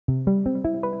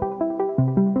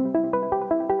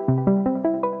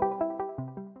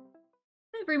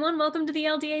everyone. Welcome to the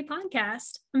LDA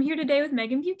podcast. I'm here today with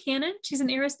Megan Buchanan. She's an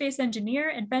aerospace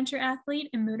engineer, adventure athlete,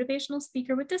 and motivational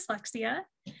speaker with dyslexia.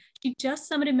 She just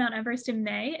summited Mount Everest in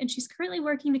May, and she's currently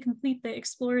working to complete the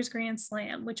Explorers Grand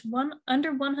Slam, which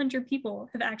under 100 people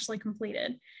have actually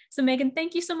completed. So Megan,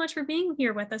 thank you so much for being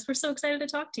here with us. We're so excited to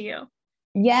talk to you.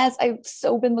 Yes, I've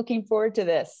so been looking forward to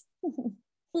this. Well,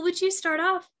 would you start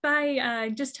off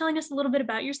by just telling us a little bit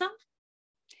about yourself?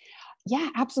 Yeah,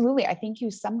 absolutely. I think you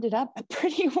summed it up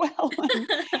pretty well.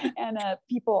 And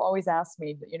people always ask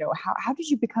me, how did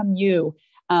you become you?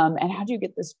 And how do you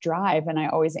get this drive? And I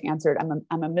always answered,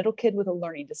 I'm a middle kid with a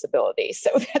learning disability.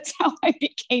 So that's how I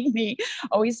became me.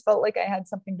 Always felt like I had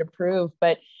something to prove.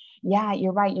 But yeah,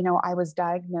 you're right. I was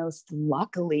diagnosed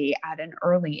luckily at an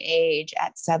early age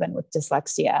at 7 with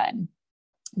dyslexia. And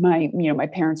my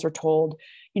parents are told,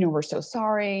 we're so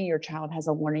sorry, your child has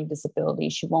a learning disability.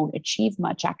 She won't achieve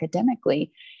much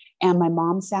academically. And my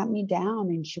mom sat me down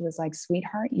and she was like,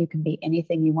 sweetheart, you can be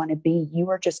anything you want to be. You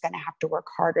are just going to have to work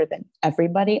harder than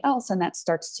everybody else. And that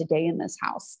starts today in this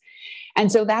house.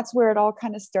 And so that's where it all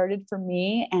kind of started for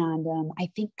me. And I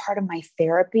think part of my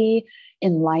therapy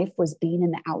in life was being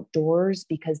in the outdoors,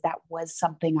 because that was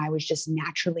something I was just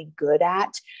naturally good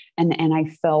at. And I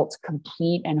felt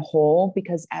complete and whole,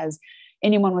 because as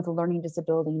anyone with a learning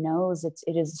disability knows, it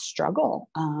is a struggle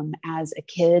as a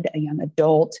kid, a young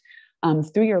adult,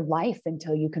 through your life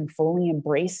until you can fully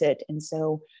embrace it. And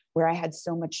so where I had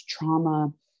so much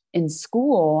trauma in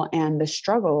school and the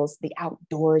struggles, the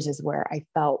outdoors is where I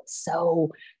felt so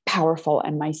powerful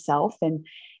and myself.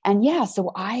 And yeah,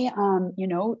 so I,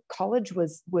 college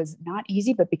was not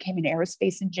easy, but became an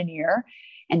aerospace engineer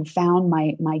and found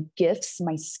my gifts,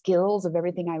 my skills of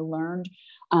everything I learned,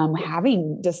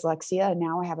 having dyslexia.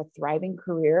 Now I have a thriving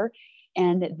career.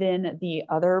 And then the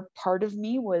other part of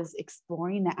me was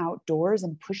exploring the outdoors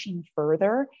and pushing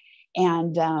further.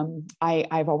 And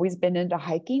I've always been into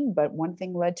hiking, but one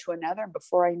thing led to another. And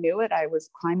before I knew it, I was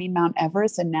climbing Mount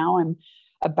Everest. And now I'm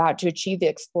about to achieve the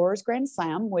Explorers Grand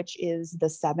Slam, which is the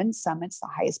 7 summits, the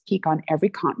highest peak on every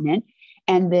continent.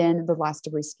 And then the last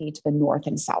degree ski to the North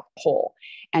and South Pole.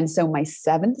 And so my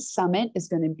 7th summit is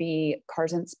going to be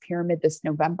Carson's Pyramid this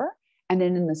November. And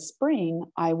then in the spring,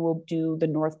 I will do the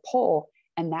North Pole,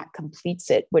 and that completes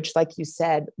it, which, like you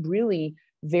said, really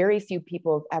very few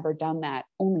people have ever done that.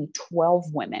 Only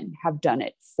 12 women have done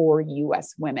it for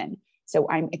US women. So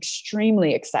I'm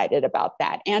extremely excited about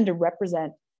that, and to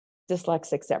represent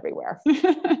dyslexics everywhere.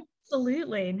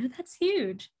 Absolutely. No, that's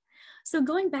huge. So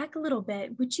going back a little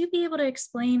bit, would you be able to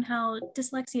explain how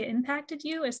dyslexia impacted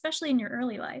you, especially in your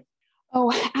early life?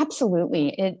 Oh, absolutely.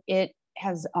 It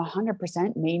has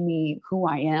 100% made me who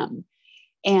I am.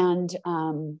 And,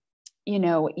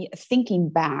 thinking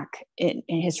back in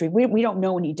history, we don't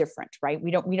know any different, right?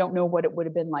 We don't know what it would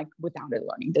have been like without a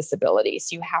learning disability.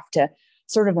 So you have to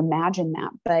sort of imagine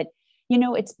that. But,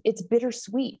 it's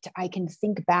bittersweet. I can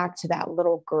think back to that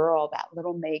little girl, that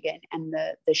little Megan, and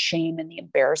the shame and the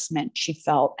embarrassment she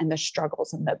felt, and the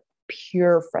struggles and the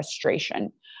pure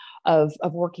frustration of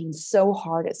working so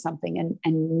hard at something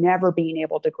and never being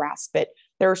able to grasp it.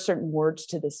 There are certain words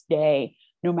to this day,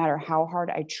 no matter how hard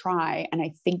I try, and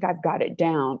I think I've got it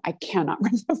down, I cannot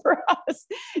remember us.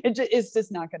 It's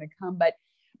just not going to come.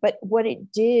 But what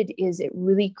it did is it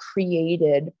really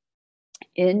created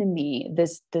in me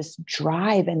this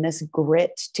drive and this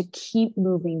grit to keep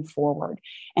moving forward.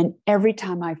 And every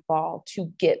time I fall,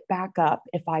 to get back up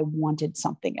if I wanted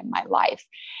something in my life.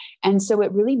 And so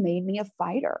it really made me a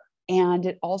fighter. And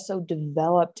it also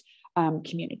developed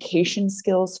communication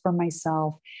skills for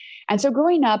myself. And so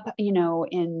growing up,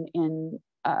 in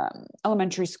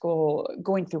elementary school,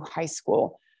 going through high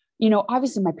school,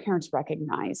 obviously my parents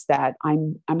recognized that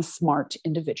I'm a smart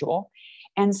individual.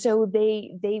 And so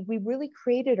we really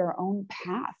created our own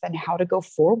path and how to go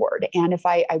forward. And if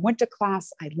I went to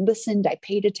class, I listened, I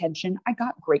paid attention, I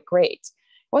got great grades.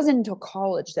 It wasn't until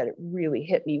college that it really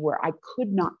hit me, where I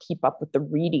could not keep up with the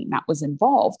reading that was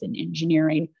involved in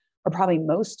engineering, or probably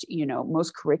most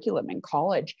curriculum in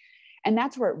college. And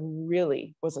that's where it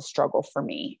really was a struggle for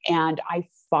me. And I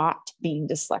fought being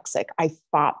dyslexic. I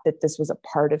fought that this was a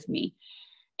part of me.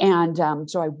 And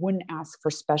so I wouldn't ask for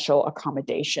special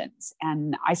accommodations.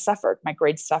 And I suffered, my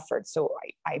grades suffered. So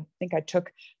I think I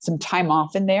took some time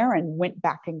off in there and went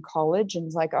back in college and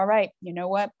was like, all right, you know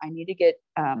what? I need to get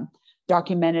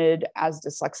documented as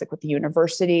dyslexic with the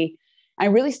university. I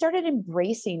really started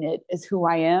embracing it as who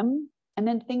I am. And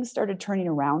then things started turning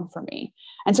around for me.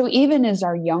 And so even as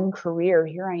our young career,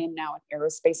 here I am now, an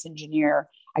aerospace engineer.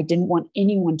 I didn't want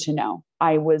anyone to know.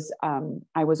 I was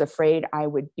afraid I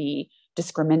would be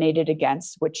discriminated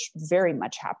against, which very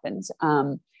much happens.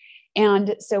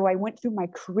 And so I went through my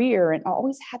career and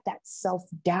always had that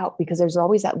self-doubt, because there's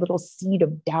always that little seed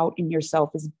of doubt in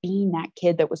yourself, as being that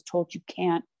kid that was told you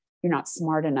can't, you're not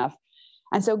smart enough.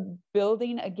 And so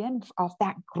building again off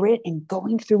that grit and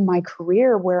going through my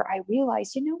career, where I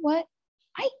realized, you know what,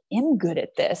 I am good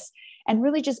at this, and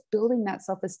really just building that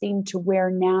self-esteem to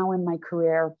where now in my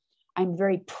career, I'm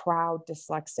very proud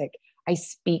dyslexic. I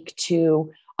speak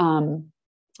to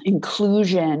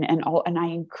inclusion and all, and I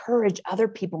encourage other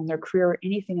people in their career or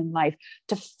anything in life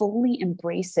to fully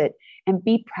embrace it and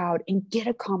be proud and get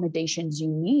accommodations you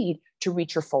need to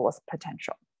reach your fullest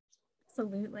potential.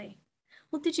 Absolutely.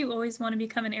 Well, did you always want to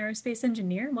become an aerospace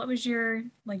engineer? What was your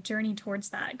journey towards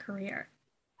that career?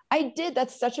 I did.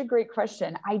 That's such a great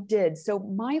question. I did. So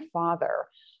my father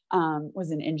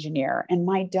was an engineer, and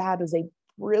my dad was a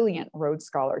brilliant Rhodes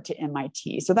Scholar to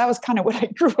MIT. So that was kind of what I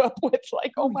grew up with,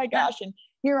 like, oh my gosh. And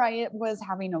here I was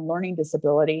having a learning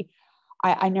disability.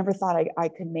 I never thought I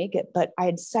could make it, but I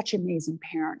had such amazing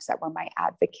parents that were my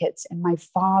advocates. And my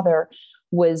father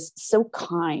was so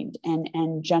kind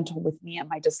and gentle with me and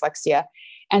my dyslexia.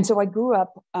 And so I grew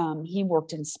up, he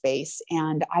worked in space,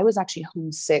 and I was actually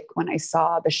homesick when I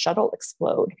saw the shuttle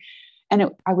explode.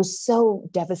 And I was so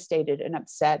devastated and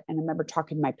upset. And I remember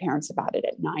talking to my parents about it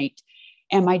at night.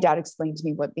 And my dad explained to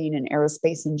me what being an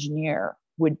aerospace engineer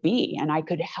would be. And I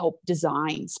could help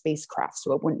design spacecraft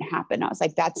so it wouldn't happen. I was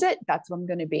like, that's it. That's what I'm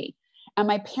going to be. And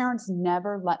my parents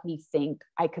never let me think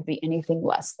I could be anything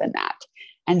less than that.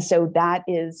 And so that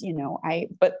is,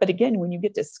 but again, when you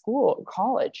get to school,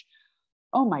 college,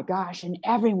 oh my gosh. And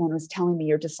everyone was telling me,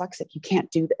 you're dyslexic. You can't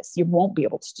do this. You won't be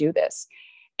able to do this.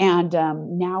 And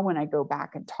now when I go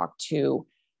back and talk to,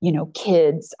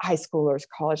 kids, high schoolers,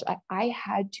 college, I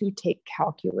had to take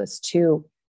calculus 2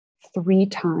 3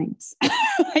 times.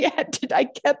 I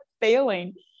kept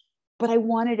failing, but I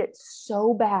wanted it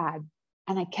so bad.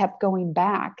 And I kept going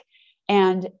back.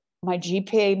 And my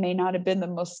GPA may not have been the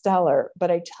most stellar,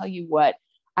 but I tell you what,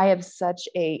 I have such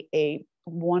a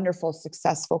wonderful,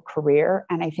 successful career.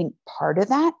 And I think part of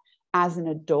that as an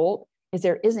adult is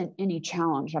there isn't any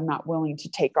challenge I'm not willing to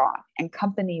take on. And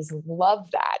companies love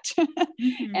that.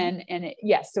 Mm-hmm.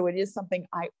 Yes, so it is something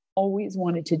I always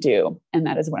wanted to do. And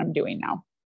that is what I'm doing now.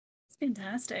 It's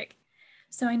fantastic.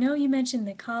 So I know you mentioned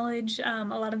that college, a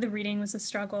lot of the reading was a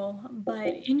struggle, but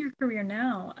in your career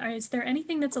now, is there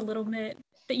anything that's a little bit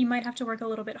that you might have to work a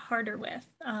little bit harder with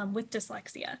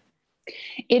dyslexia?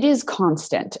 It is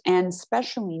constant. And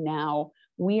especially now,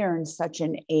 we are in such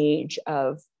an age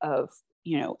of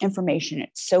information.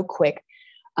 It's so quick.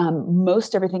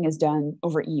 Most everything is done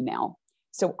over email.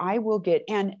 So I will get,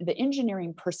 and the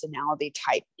engineering personality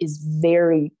type is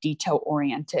very detail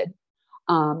oriented.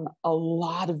 A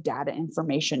lot of data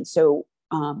information. So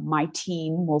my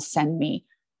team will send me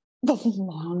the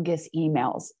longest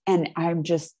emails, and I'm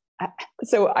just,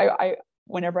 I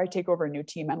whenever I take over a new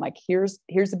team, I'm like, here's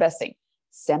the best thing.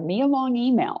 Send me a long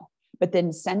email, but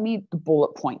then send me the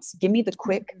bullet points. Give me the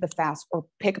quick, the fast, or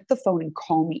pick up the phone and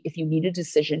call me if you need a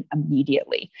decision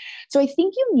immediately. So I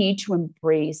think you need to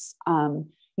embrace,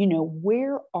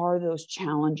 where are those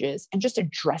challenges and just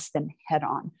address them head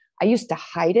on. I used to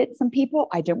hide it from people.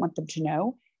 I didn't want them to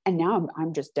know. And now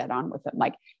I'm just dead on with them.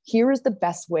 Like, here is the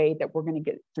best way that we're going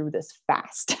to get through this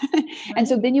fast. Right. And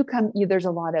so then there's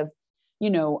a lot of,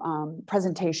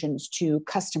 presentations to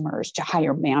customers, to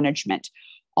higher management.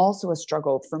 Also a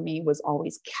struggle for me was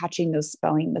always catching those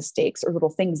spelling mistakes or little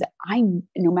things that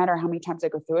no matter how many times I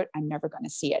go through it, I'm never going to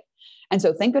see it. And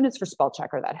so thank goodness for spell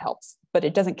checker, that helps, but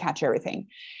it doesn't catch everything.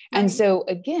 Right. And so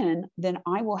again, then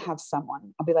I will have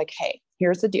someone, I'll be like, hey,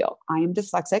 here's the deal. I am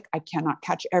dyslexic. I cannot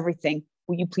catch everything.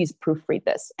 Will you please proofread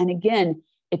this? And again,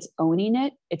 it's owning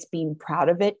it. It's being proud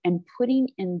of it and putting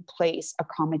in place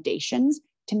accommodations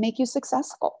to make you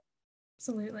successful.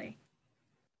 Absolutely.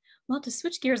 Well, to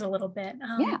switch gears a little bit,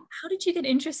 Yeah. How did you get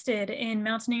interested in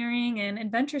mountaineering and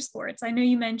adventure sports? I know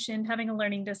you mentioned having a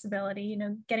learning disability,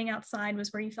 getting outside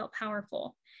was where you felt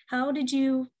powerful. How did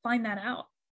you find that out?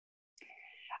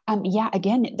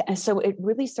 Again, so it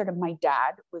really started, my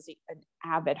dad was an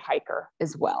avid hiker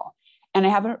as well. And I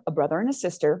have a brother and a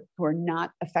sister who are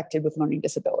not affected with learning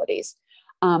disabilities.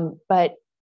 But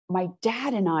my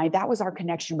dad and I, that was our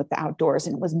connection with the outdoors.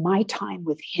 And it was my time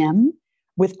with him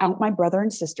without my brother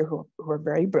and sister who are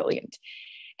very brilliant.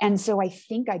 And so I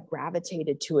think I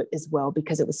gravitated to it as well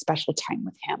because it was special time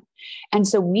with him. And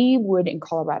so we would in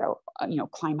Colorado,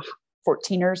 climb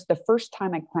 14ers. The first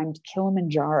time I climbed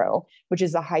Kilimanjaro, which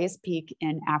is the highest peak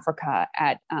in Africa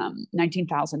at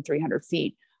 19,300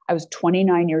 feet. I was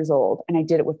 29 years old and I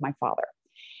did it with my father.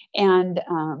 And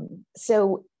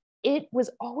so it was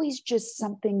always just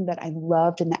something that I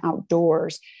loved in the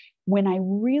outdoors, When I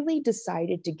really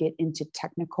decided to get into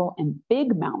technical and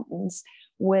big mountains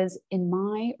was in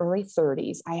my early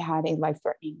 30s. I had a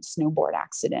life-threatening snowboard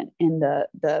accident in the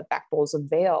back bowls of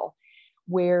Vail,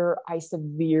 where I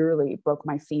severely broke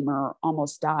my femur,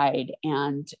 almost died.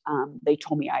 And they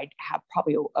told me I'd have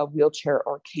probably a wheelchair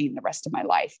or a cane the rest of my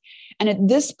life. And at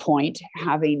this point,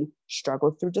 having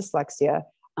struggled through dyslexia,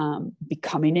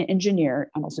 becoming an engineer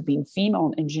and also being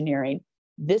female in engineering,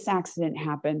 this accident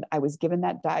happened. I was given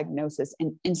that diagnosis,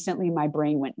 and instantly my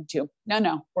brain went into,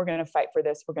 no, we're going to fight for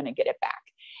this. We're going to get it back.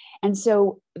 And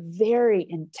so very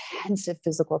intensive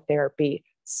physical therapy,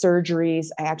 surgeries.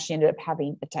 I actually ended up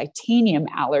having a titanium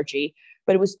allergy,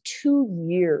 but it was 2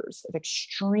 years of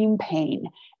extreme pain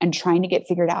and trying to get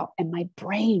figured out. And my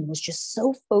brain was just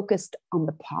so focused on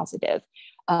the positive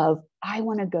of, I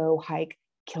want to go hike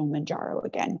Kilimanjaro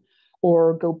again,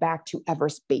 or go back to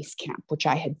Everest base camp, which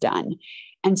I had done.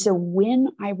 And so when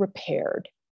I repaired,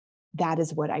 that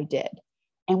is what I did.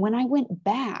 And when I went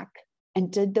back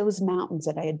and did those mountains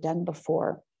that I had done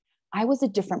before, I was a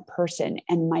different person,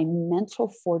 and my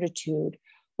mental fortitude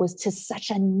was to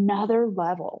such another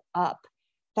level up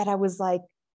that I was like,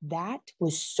 that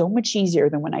was so much easier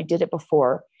than when I did it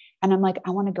before. And I'm like, I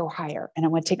want to go higher and I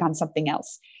want to take on something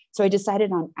else. So I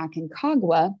decided on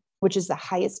Aconcagua, which is the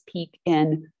highest peak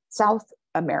in South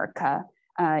America,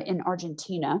 in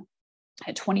Argentina,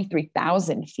 at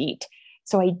 23,000 feet.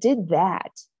 So I did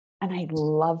that and I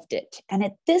loved it. And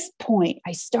at this point,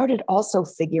 I started also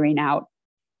figuring out,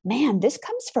 man, this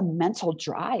comes from mental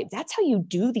drive. That's how you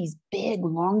do these big,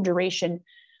 long duration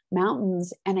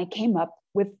mountains. And I came up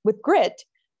with GRIT,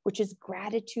 which is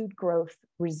gratitude, growth,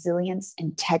 resilience,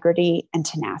 integrity, and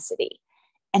tenacity.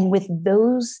 And with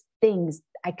those things,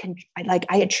 I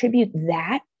attribute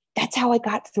that. That's how I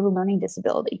got through learning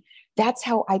disability. That's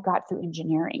how I got through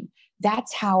engineering.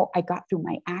 That's how I got through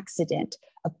my accident,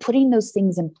 of putting those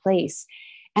things in place.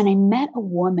 And I met a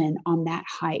woman on that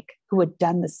hike who had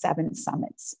done the 7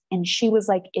 summits. And she was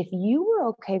like, if you were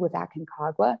okay with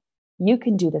Aconcagua, you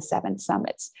can do the 7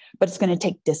 summits, but it's going to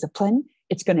take discipline.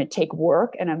 It's going to take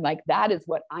work. And I'm like, that is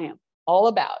what I am all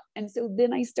about. And so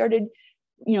then I started,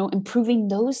 improving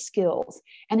those skills.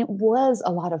 And it was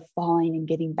a lot of falling and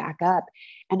getting back up.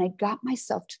 And I got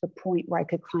myself to the point where I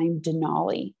could climb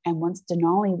Denali. And once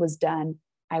Denali was done,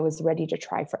 I was ready to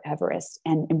try for Everest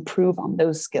and improve on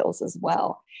those skills as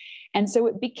well. And so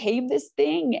it became this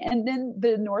thing. And then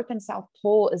the North and South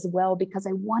Pole as well, because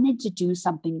I wanted to do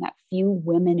something that few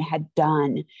women had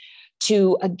done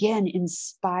to, again,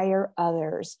 inspire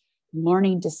others,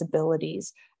 learning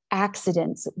disabilities,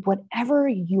 accidents, whatever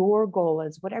your goal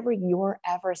is, whatever your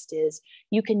Everest is,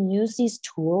 you can use these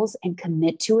tools and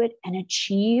commit to it and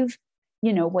achieve,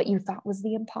 what you thought was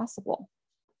the impossible.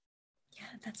 Yeah,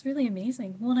 that's really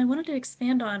amazing. Well, and I wanted to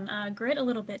expand on GRIT a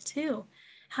little bit too.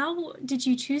 How did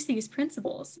you choose these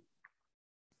principles?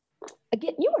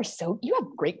 Again, you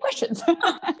have great questions.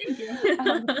 Oh, thank you.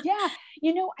 Yeah,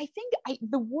 I think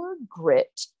the word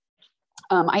grit,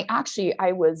 so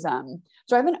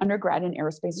I have an undergrad in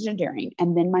aerospace engineering,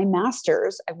 and then my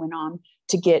master's I went on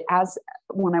to get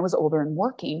when I was older and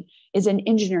working is in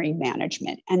engineering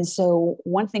management. And so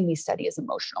one thing we study is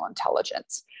emotional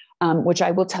intelligence, which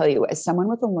I will tell you, as someone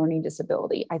with a learning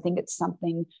disability, I think it's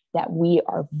something that we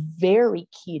are very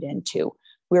keyed into.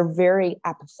 We're very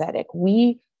apathetic.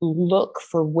 We look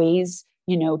for ways,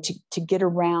 to get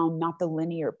around not the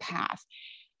linear path.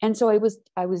 And so I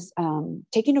was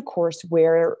taking a course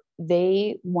where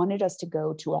they wanted us to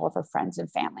go to all of our friends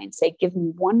and family and say, give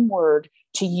me one word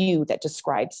to you that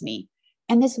describes me.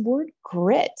 And this word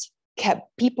grit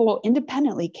people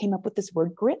independently came up with this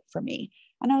word grit for me.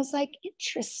 And I was like,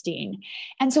 interesting.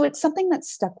 And so it's something that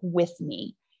stuck with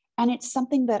me. And it's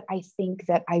something that I think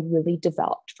that I really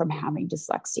developed from having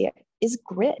dyslexia is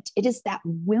grit. It is that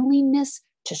willingness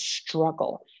to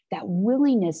struggle, that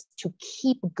willingness to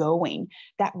keep going,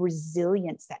 that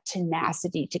resilience, that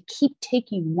tenacity to keep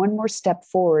taking one more step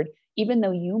forward, even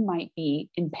though you might be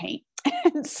in pain.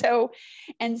 and so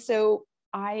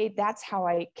that's how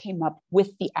I came up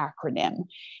with the acronym.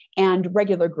 And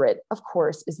regular grit, of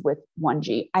course, is with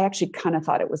 1G. I actually kind of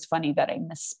thought it was funny that I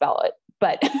misspell it,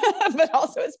 but but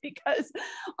also it's because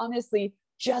honestly,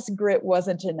 just grit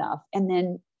wasn't enough. And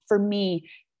then for me,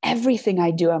 everything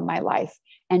I do in my life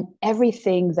and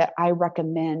everything that I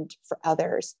recommend for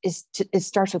others it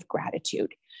starts with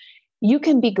gratitude. You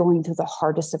can be going through the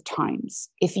hardest of times.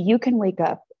 If you can wake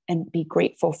up and be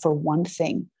grateful for one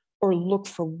thing or look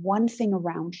for one thing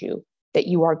around you that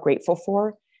you are grateful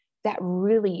for, that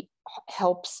really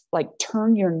helps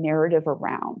turn your narrative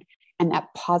around and that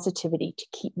positivity to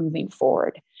keep moving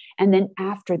forward. And then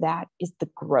after that is the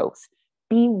growth.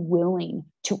 be willing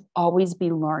to always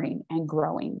be learning and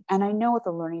growing. And I know with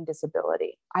a learning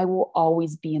disability, I will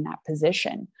always be in that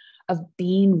position of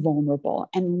being vulnerable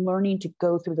and learning to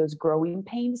go through those growing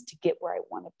pains to get where I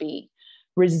want to be.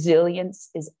 Resilience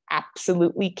is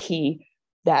absolutely key.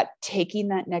 That taking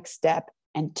that next step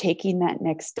and taking that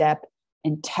next step,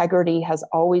 integrity has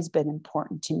always been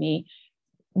important to me.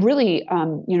 Really,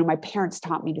 my parents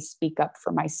taught me to speak up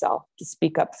for myself, to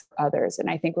speak up for others. And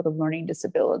I think with a learning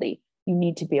disability, you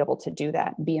need to be able to do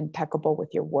that and be impeccable with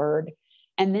your word.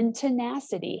 And then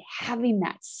tenacity, having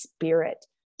that spirit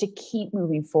to keep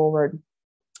moving forward.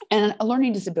 And a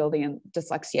learning disability and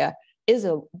dyslexia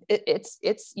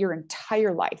it's your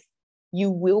entire life. You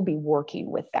will be working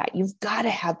with that. You've got to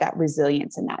have that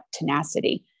resilience and that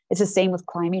tenacity. It's the same with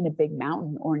climbing a big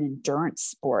mountain or an endurance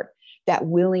sport, that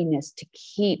willingness to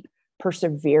keep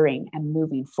persevering and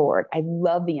moving forward. I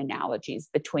love the analogies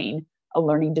between a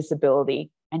learning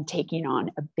disability and taking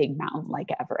on a big mountain like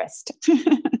Everest.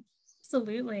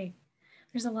 Absolutely.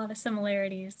 There's a lot of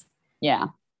similarities. Yeah.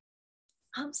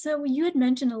 So you had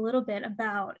mentioned a little bit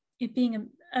about it being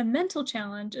a mental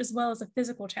challenge as well as a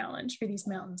physical challenge for these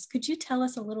mountains. Could you tell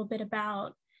us a little bit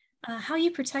about how you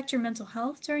protect your mental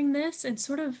health during this, and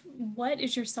sort of what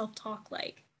is your self-talk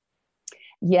like?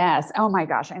 Yes. Oh my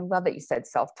gosh. I love that you said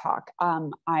self-talk.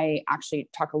 I actually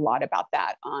talk a lot about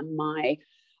that on my,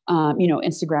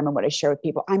 Instagram and what I share with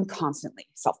people. I'm constantly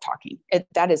self-talking.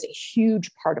 That is a huge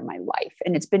part of my life.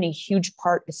 And it's been a huge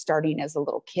part of starting as a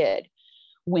little kid.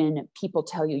 When people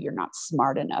tell you you're not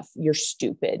smart enough, you're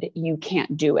stupid, you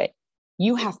can't do it,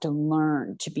 you have to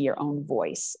learn to be your own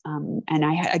voice. And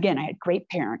I had great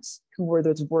parents who were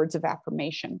those words of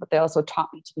affirmation, but they also taught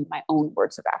me to be my own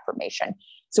words of affirmation.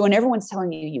 So when everyone's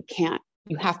telling you you can't,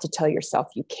 you have to tell yourself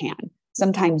you can.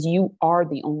 Sometimes you are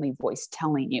the only voice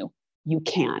telling you you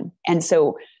can. And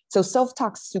so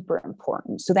self-talk's super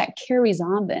important. So that carries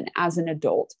on then as an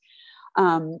adult.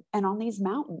 And on these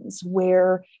mountains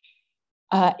where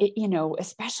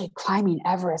especially climbing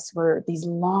Everest, where these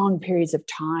long periods of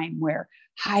time where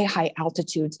high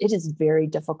altitudes, it is very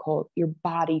difficult. Your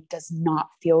body does not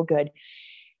feel good.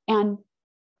 And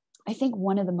I think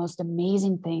one of the most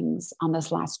amazing things on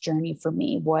this last journey for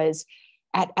me was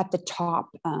at the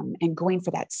top and going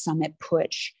for that summit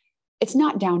push. It's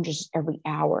not down just every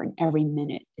hour and every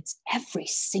minute. It's every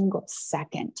single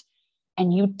second.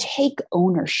 And you take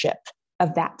ownership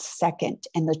of that second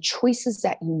and the choices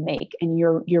that you make, and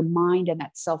your mind and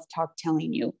that self-talk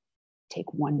telling you,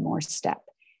 take one more step.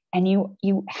 And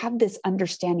you have this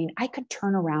understanding, I could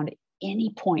turn around at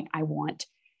any point I want,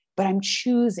 but I'm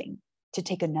choosing to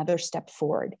take another step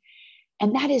forward.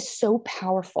 And that is so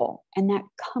powerful. And that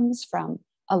comes from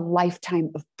a lifetime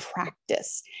of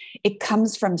practice. It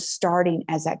comes from starting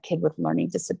as that kid with learning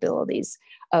disabilities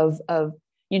of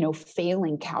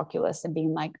failing calculus and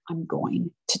being like, I'm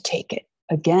going to take it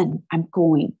again. I'm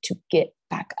going to get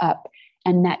back up.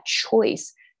 And that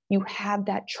choice, you have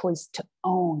that choice to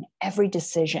own every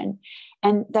decision.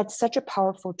 And that's such a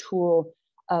powerful tool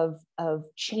of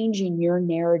changing your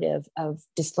narrative of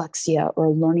dyslexia or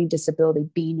learning disability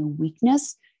being a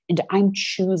weakness into I'm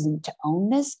choosing to own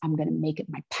this. I'm going to make it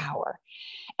my power.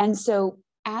 And so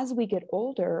as we get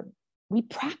older, we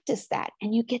practice that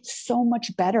and you get so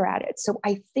much better at it. So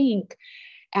I think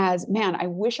I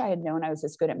wish I had known I was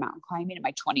this good at mountain climbing in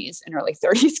my 20s and early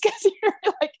 30s, because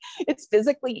it's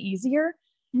physically easier.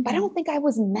 Mm-hmm. But I don't think I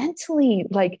was mentally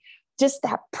just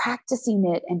that practicing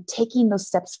it and taking those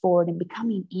steps forward and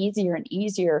becoming easier and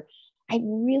easier. I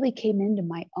really came into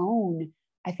my own,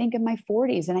 I think, in my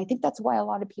 40s. And I think that's why a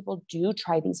lot of people do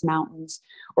try these mountains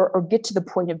or get to the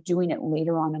point of doing it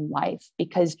later on in life,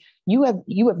 because you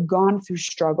have gone through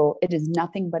struggle. It is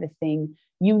nothing but a thing.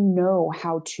 You know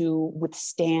how to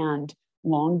withstand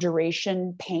long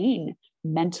duration pain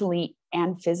mentally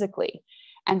and physically.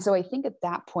 And so I think at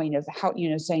that point of how,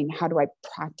 saying, how do I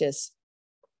practice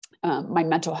my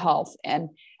mental health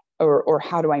or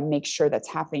how do I make sure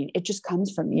that's happening? It just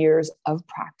comes from years of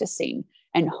practicing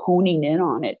and honing in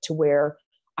on it to where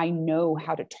I know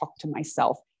how to talk to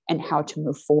myself and how to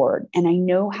move forward. And I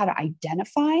know how to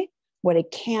identify what I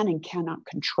can and cannot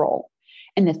control.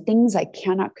 And the things I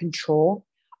cannot control,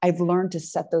 I've learned to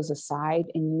set those aside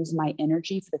and use my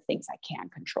energy for the things I can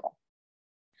control.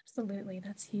 Absolutely.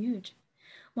 That's huge.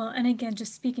 Well, and again,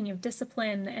 just speaking of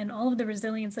discipline and all of the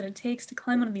resilience that it takes to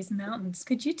climb one of these mountains,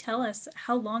 could you tell us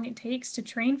how long it takes to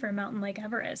train for a mountain like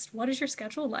Everest? What is your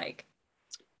schedule like?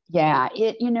 Yeah,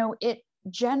 it's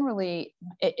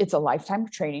a lifetime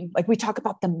of training. Like we talk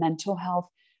about the mental health,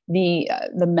 the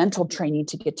mental training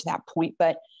to get to that point.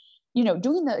 But,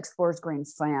 doing the Explorers Grand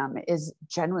Slam is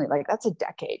generally that's a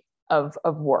decade of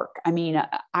work. I mean,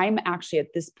 I'm actually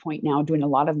at this point now doing a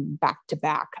lot of back to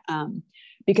back,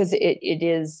 because it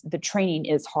is, the training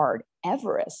is hard.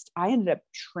 Everest, I ended up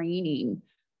training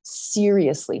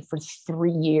seriously for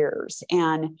 3 years.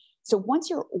 And so once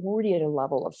you're already at a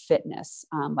level of fitness,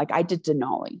 like I did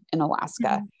Denali in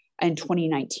Alaska in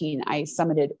 2019, I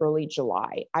summited early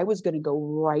July. I was going to go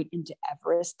right into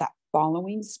Everest that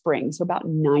following spring. So about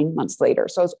 9 months later.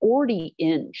 So I was already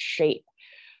in shape,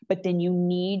 but then you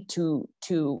need to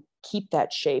keep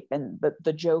that shape. And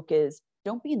the joke is,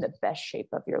 don't be in the best shape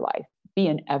of your life, be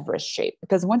in Everest shape,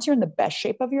 because once you're in the best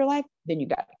shape of your life, then you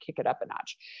got to kick it up a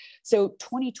notch. So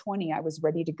 2020, I was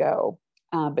ready to go.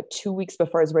 But 2 weeks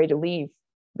before I was ready to leave,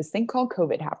 this thing called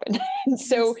COVID happened. And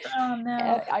so Oh,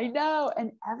 no. I know.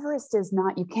 And Everest is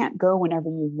not, you can't go whenever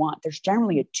you want. There's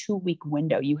generally a 2-week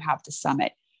window you have to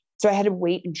summit. So I had to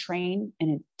wait and train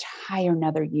an entire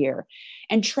another year.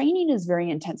 And training is very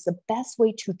intense. The best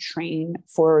way to train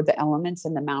for the elements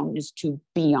in the mountain is to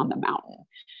be on the mountain.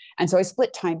 And so I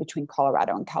split time between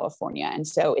Colorado and California. And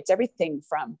so it's everything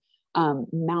from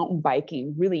mountain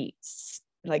biking, really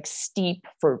like steep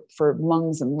for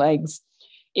lungs and legs.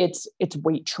 It's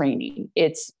weight training,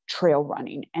 it's trail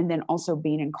running. And then also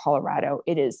being in Colorado,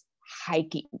 it is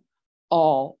hiking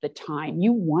all the time.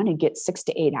 You want to get 6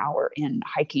 to 8 hours in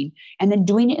hiking, and then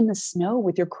doing it in the snow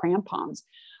with your crampons.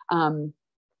 In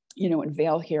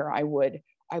Vail here, I would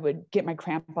get my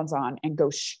crampons on and go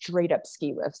straight up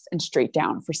ski lifts and straight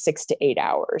down for 6 to 8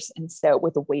 hours. And so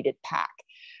with a weighted pack.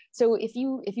 So if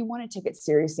you want to take it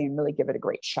seriously and really give it a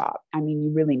great shot, I mean,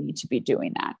 you really need to be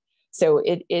doing that. So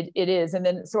it is. And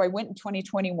then, so I went in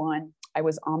 2021, I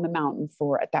was on the mountain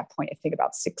for, at that point, I think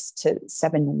about 6 to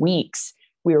 7 weeks.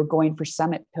 We were going for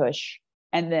summit push.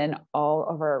 And then all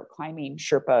of our climbing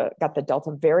Sherpa got the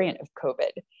Delta variant of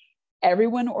COVID.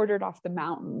 Everyone ordered off the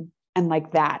mountain. And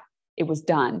like that, it was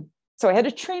done. So I had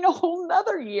to train a whole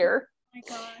nother year. Oh my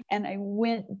God. And I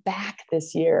went back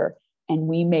this year and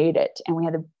we made it. And we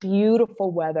had a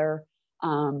beautiful weather.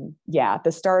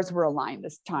 The stars were aligned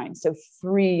this time. So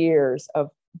 3 years of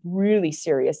really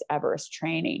serious Everest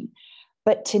training.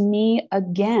 But to me,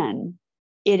 again,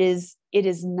 it is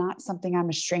not something I'm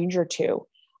a stranger to,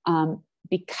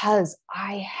 because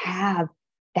I have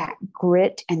that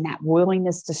grit and that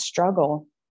willingness to struggle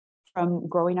from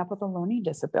growing up with a learning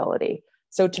disability.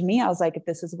 So to me, I was like, if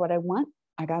this is what I want,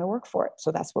 I got to work for it.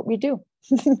 So that's what we do.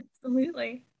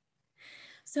 Absolutely.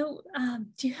 So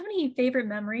do you have any favorite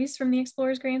memories from the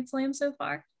Explorers Grand Slam so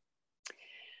far?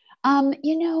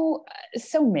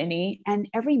 So many, and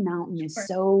every mountain is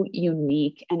so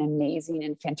unique and amazing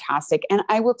and fantastic. And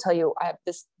I will tell you,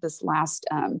 this last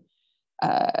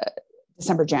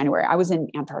December, January, I was in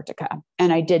Antarctica,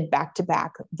 and I did back to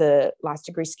back the last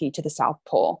degree ski to the South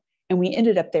Pole. And we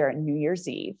ended up there on New Year's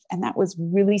Eve. And that was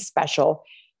really special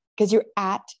because you're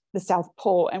at the South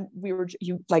Pole, and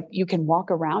you can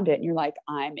walk around it and you're like,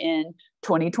 I'm in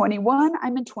 2021,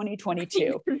 I'm in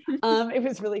 2022. It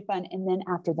was really fun. And then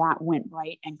after that, went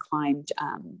right and climbed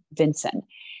Vinson.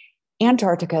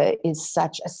 Antarctica is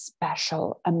such a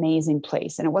special, amazing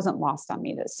place. And it wasn't lost on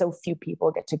me that so few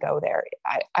people get to go there.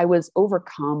 I was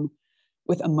overcome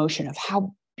with emotion of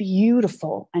how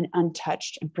beautiful and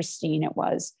untouched and pristine it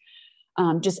was.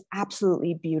 Just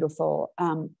absolutely beautiful.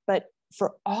 But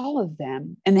for all of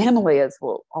them, and the Himalayas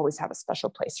will always have a special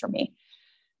place for me.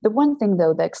 The one thing,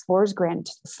 though, the Explorers Grand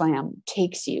Slam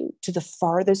takes you to the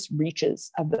farthest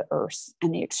reaches of the earth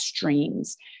and the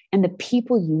extremes, and the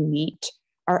people you meet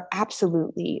are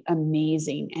absolutely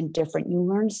amazing and different. You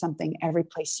learn something every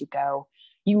place you go.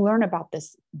 You learn about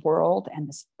this world and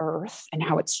this earth and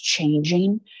how it's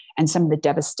changing, and some of the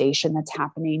devastation that's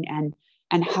happening, and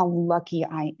how lucky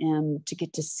I am to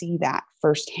get to see that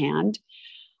firsthand.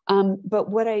 But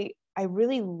what I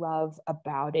really love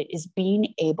about it is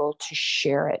being able to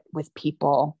share it with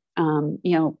people.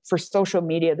 For social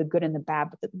media, the good and the bad,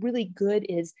 but the really good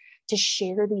is to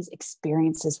share these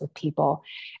experiences with people.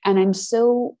 And I'm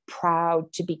so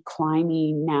proud to be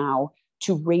climbing now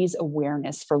to raise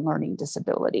awareness for learning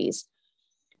disabilities.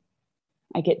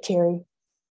 I get teary.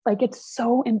 Like, it's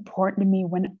so important to me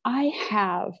when I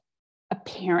have a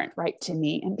parent write to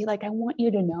me and be like, I want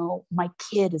you to know my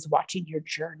kid is watching your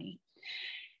journey.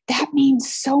 That means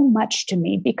so much to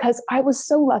me, because I was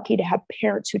so lucky to have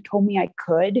parents who told me I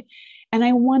could. And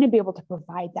I want to be able to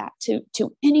provide that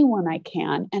to anyone I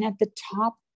can. And at the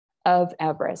top of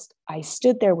Everest, I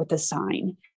stood there with a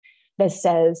sign that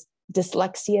says,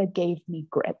 dyslexia gave me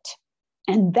grit.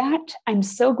 And that, I'm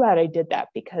so glad I did that,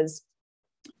 because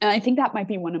I think that might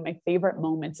be one of my favorite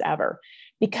moments ever,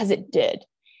 because it did.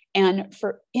 And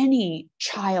for any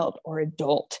child or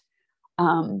adult,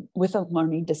 with a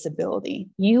learning disability.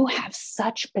 You have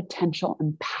such potential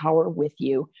and power with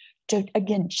you to,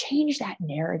 again, change that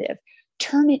narrative,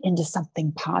 turn it into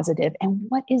something positive. And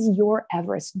what is your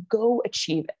Everest? Go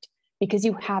achieve it because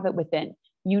you have it within.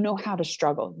 You know how to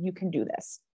struggle. You can do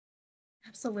this.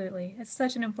 Absolutely. It's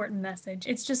such an important message.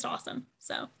 It's just awesome.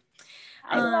 So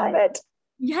I love it.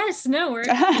 Yes, no, we're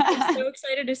so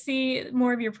excited to see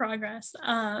more of your progress.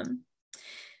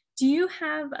 Do you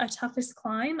have a toughest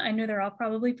climb? I know they're all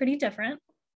probably pretty different.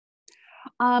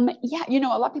 Yeah,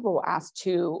 a lot of people will ask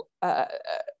too,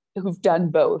 who've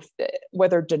done both,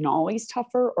 whether Denali's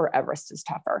tougher or Everest is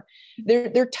tougher.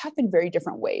 They're tough in very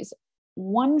different ways.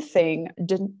 One thing,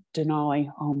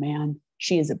 Denali, oh man,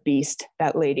 she is a beast,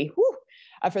 that lady. Whew.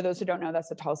 For those who don't know, that's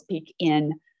the tallest peak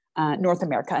in North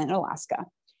America, in Alaska.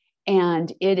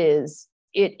 And it is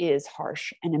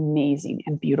harsh and amazing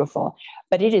and beautiful,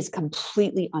 but it is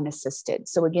completely unassisted.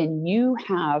 So again, you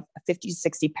have a 50 to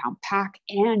 60 pound pack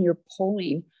and you're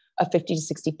pulling a 50 to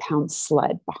 60 pound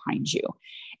sled behind you.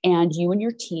 And you and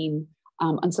your team,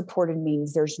 unsupported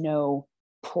means there's no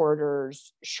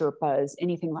porters, Sherpas,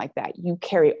 anything like that. You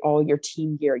carry all your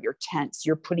team gear, your tents,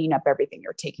 you're putting up everything,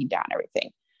 you're taking down everything.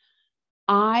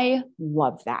 I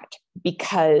love that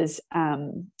because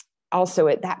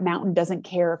also that mountain doesn't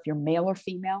care if you're male or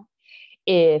female.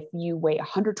 If you weigh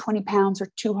 120 pounds or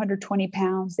 220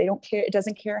 pounds, they don't care. It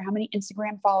doesn't care how many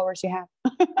Instagram followers you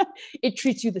have. It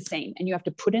treats you the same and you have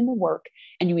to put in the work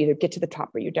and you either get to the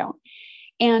top or you don't.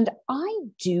 And I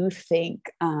do think,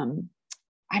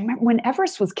 I remember when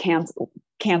Everest was canceled,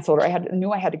 or I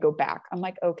knew I had to go back. I'm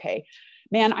like, okay,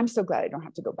 man, I'm so glad I don't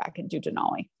have to go back and do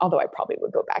Denali. Although I probably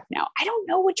would go back now. I don't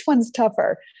know which one's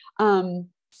tougher.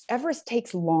 Everest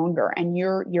takes longer and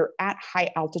you're at high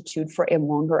altitude for a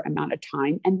longer amount of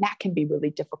time. And that can be really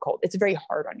difficult. It's very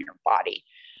hard on your body,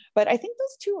 but I think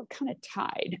those two are kind of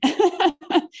tied,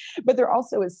 but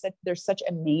there's such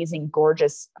amazing,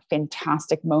 gorgeous,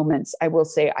 fantastic moments. I will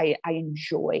say I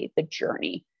enjoy the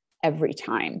journey every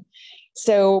time.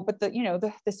 So, but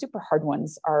the super hard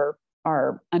ones are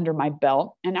under my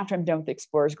belt. And after I'm done with the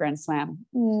Explorers Grand Slam,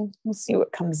 we'll see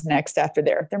what comes next after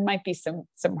there. There might be some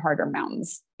harder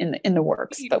mountains in the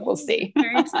works, but we'll see.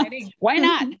 Very exciting. Why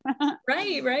not?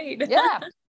 Right. Yeah.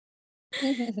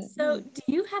 So do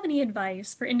you have any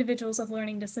advice for individuals with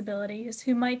learning disabilities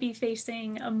who might be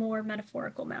facing a more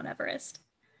metaphorical Mount Everest?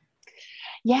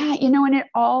 Yeah, and it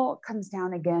all comes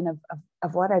down again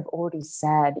of what I've already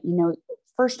said.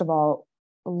 First of all,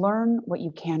 learn what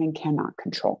you can and cannot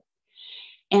control.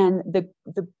 And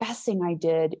the best thing I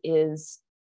did is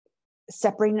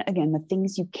separating, again, the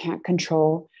things you can't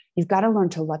control. You've got to learn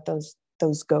to let those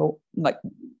go, let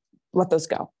those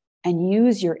go and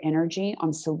use your energy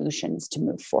on solutions to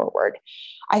move forward.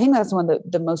 I think that's one of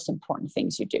the most important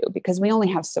things you do because we only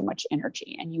have so much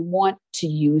energy and you want to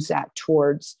use that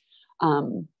towards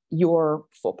your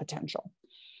full potential.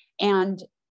 And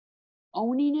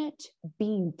owning it,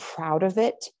 being proud of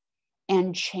it,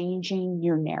 and changing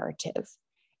your narrative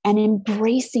and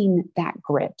embracing that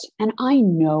grit. And I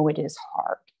know it is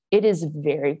hard. It is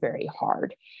very, very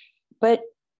hard, but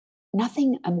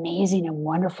nothing amazing and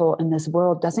wonderful in this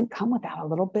world doesn't come without a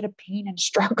little bit of pain and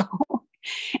struggle.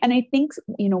 And I think,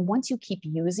 once you keep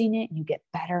using it, you get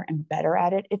better and better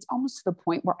at it. It's almost to the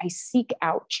point where I seek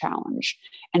out challenge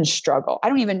and struggle. I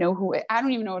don't even know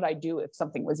what I'd do if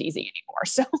something was easy anymore.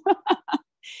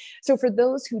 So for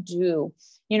those who do,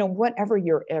 whatever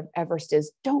your Everest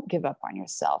is, don't give up on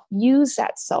yourself. Use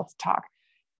that self-talk.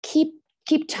 Keep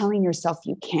telling yourself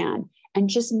you can, and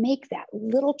just make that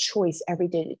little choice every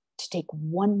day to take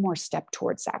one more step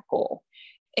towards that goal.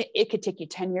 It could take you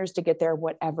 10 years to get there,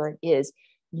 whatever it is.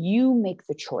 You make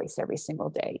the choice every single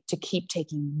day to keep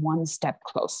taking one step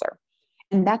closer.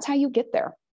 And that's how you get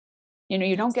there.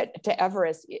 You don't get to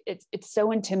Everest. It's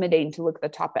so intimidating to look at the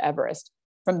top of Everest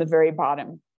from the very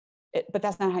bottom. But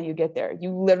that's not how you get there.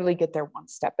 You literally get there one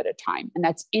step at a time. And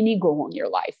that's any goal in your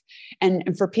life. And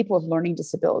for people with learning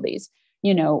disabilities,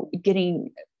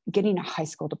 getting a high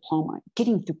school diploma,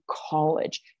 getting through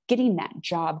college, getting that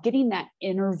job, getting that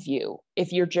interview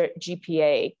if your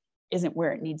GPA isn't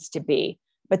where it needs to be.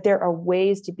 But there are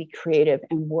ways to be creative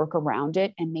and work around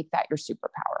it and make that your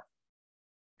superpower.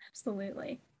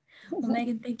 Absolutely. Well,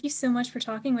 Megan, thank you so much for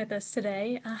talking with us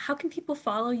today. How can people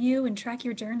follow you and track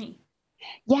your journey?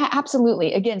 Yeah,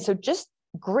 absolutely. Again, so just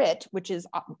GRIT, which is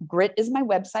GRIT is my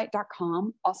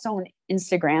website.com, also on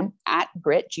Instagram at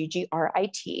GRIT,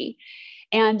 GGRIT.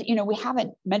 And, we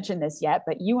haven't mentioned this yet,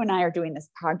 but you and I are doing this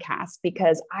podcast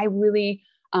because I really,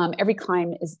 every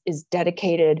climb is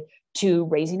dedicated to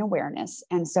raising awareness.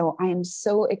 And so I am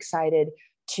so excited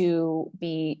to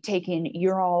be taking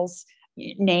your all's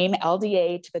name,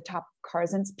 LDA, to the top of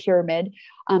Carson's pyramid.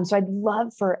 So I'd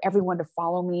love for everyone to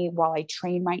follow me while I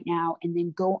train right now, and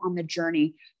then go on the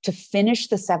journey to finish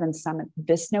the 7th summit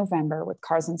this November with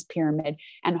Carson's pyramid,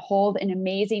 and hold an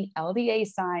amazing LDA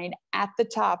sign at the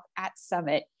top at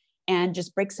summit, and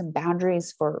just break some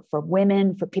boundaries for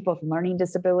women, for people with learning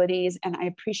disabilities. And I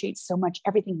appreciate so much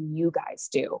everything you guys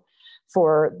do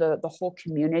for the whole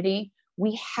community.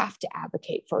 We have to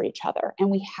advocate for each other, and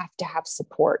we have to have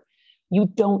support. You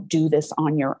don't do this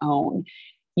on your own.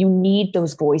 You need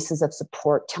those voices of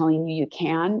support telling you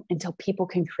can, until people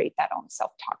can create that own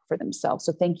self-talk for themselves.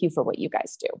 So thank you for what you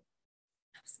guys do.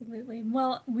 Absolutely.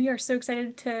 Well, we are so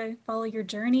excited to follow your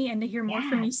journey and to hear more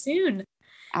from you soon.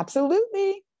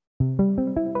 Absolutely.